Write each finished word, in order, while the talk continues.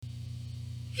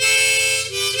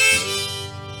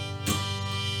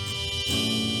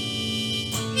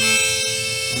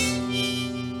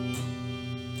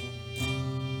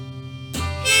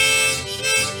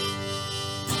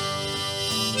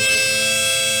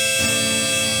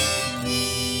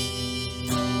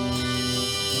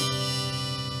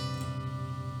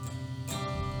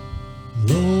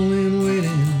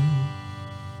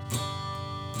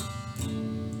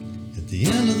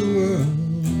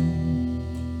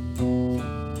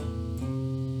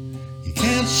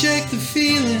the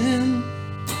feeling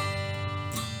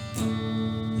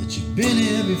that you've been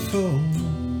here before.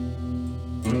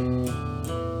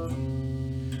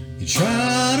 You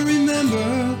try to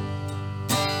remember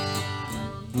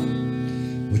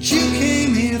what you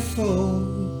came here for.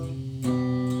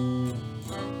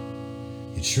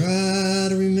 You try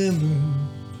to remember,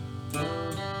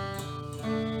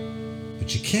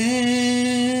 but you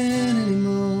can't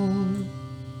anymore.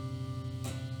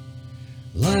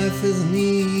 Life isn't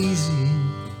easy.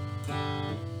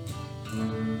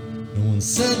 No one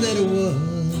said that it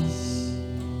was.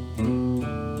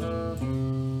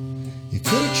 You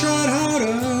could have tried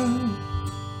harder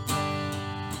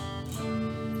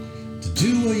to do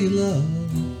what you love.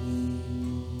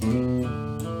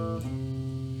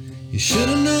 You should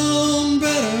have known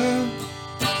better.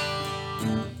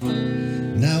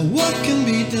 Now what can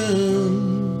be done?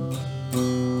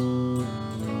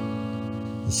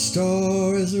 The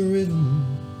stories are written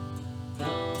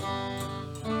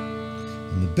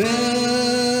and the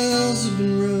bells have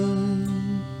been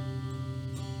rung.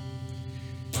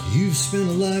 You've spent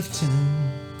a lifetime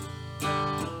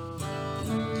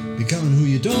becoming who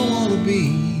you don't want to be.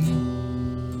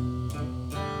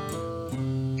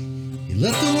 You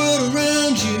let the world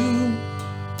around you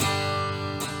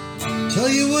tell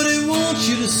you what it wants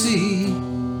you to see.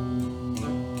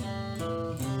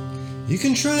 You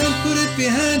can try and put it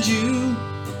behind you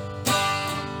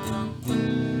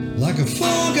like a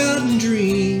forgotten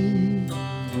dream.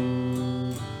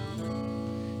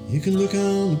 You can look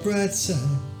on the bright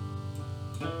side,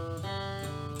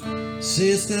 say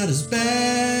it's not as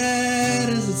bad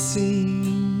as it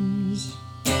seems.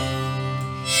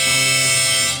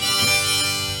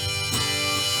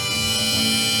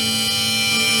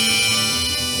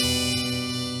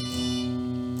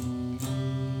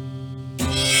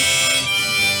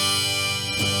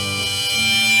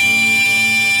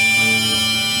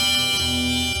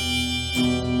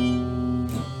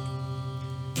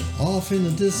 Off in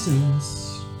the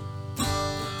distance,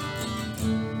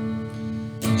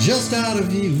 just out of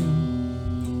view,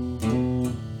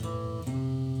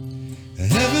 a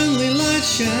heavenly light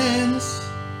shines,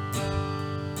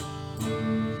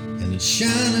 and it's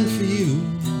shining for you.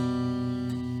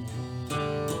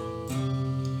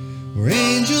 Where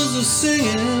angels are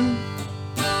singing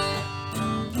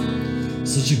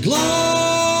such a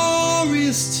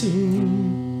glorious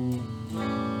tune,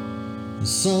 a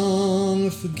song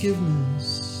of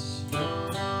forgiveness,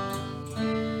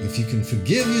 if you can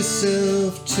forgive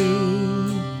yourself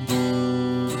too.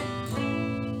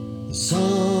 A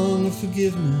song of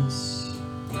forgiveness,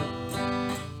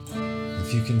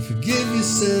 if you can forgive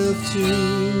yourself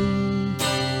too.